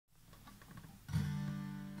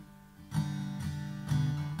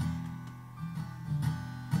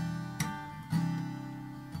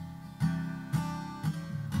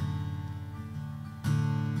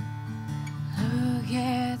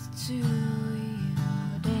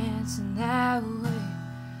dancing that way,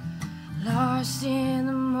 lost in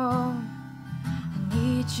the moment and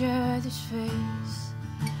each other's face.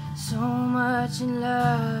 So much in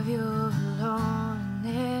love, you're alone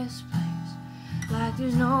in this place, like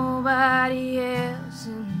there's nobody else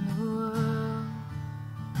in the world.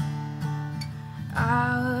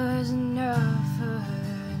 I was enough for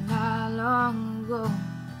her not long ago.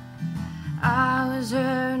 I was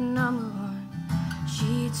her number one,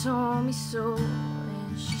 she told me so,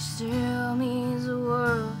 and she still means the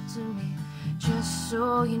world to me, just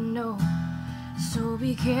so you know. So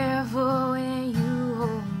be careful when you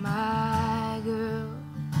hold my girl.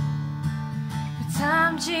 But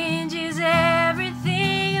time changes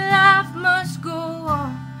everything, life must go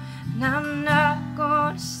on, and I'm not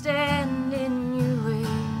gonna stand in your way.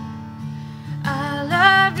 I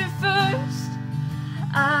loved her first,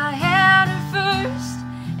 I had her first,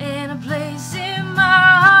 and a place in my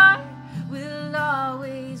heart will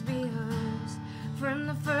always be hers. From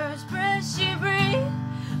the first breath she breathed,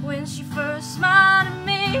 when she first smiled at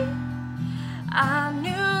me, I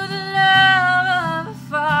knew the love of a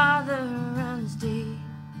father runs deep.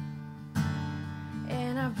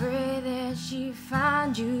 And I pray that she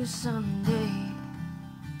find you someday,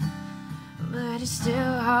 but it's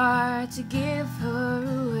still hard to give her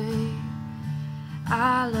away.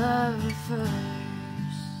 I love her first.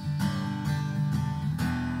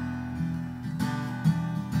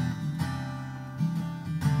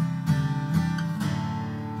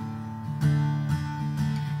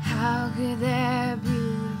 How could that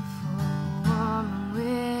beautiful woman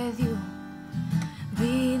with you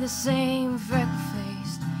be the same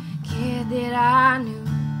freckle-faced kid that I knew,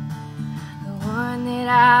 the one that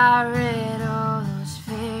I read all those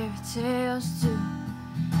fairy tales to,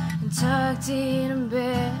 and tucked in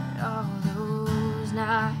bed all those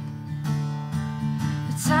nights?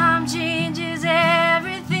 But time changes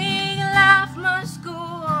everything, life must go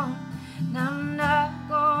on, and I'm not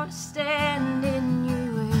gonna stand in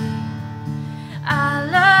your way. I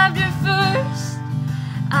loved her first,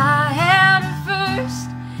 I held her first,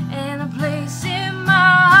 and a place in my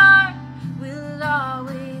heart will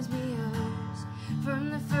always be hers. From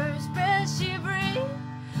the first breath she breathed,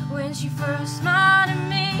 when she first smiled at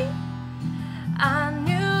me, I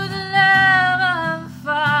knew the love of a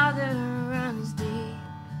father runs deep.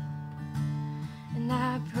 And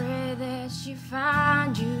I pray that she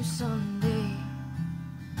find you someday,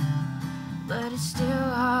 but it's still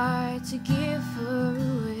hard to give her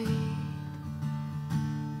away.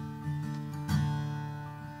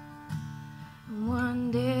 And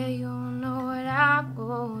one day you'll know what I'm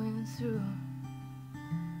going through,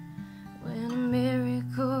 when a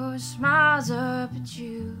miracle smiles up at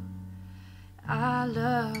you. I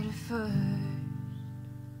loved her first.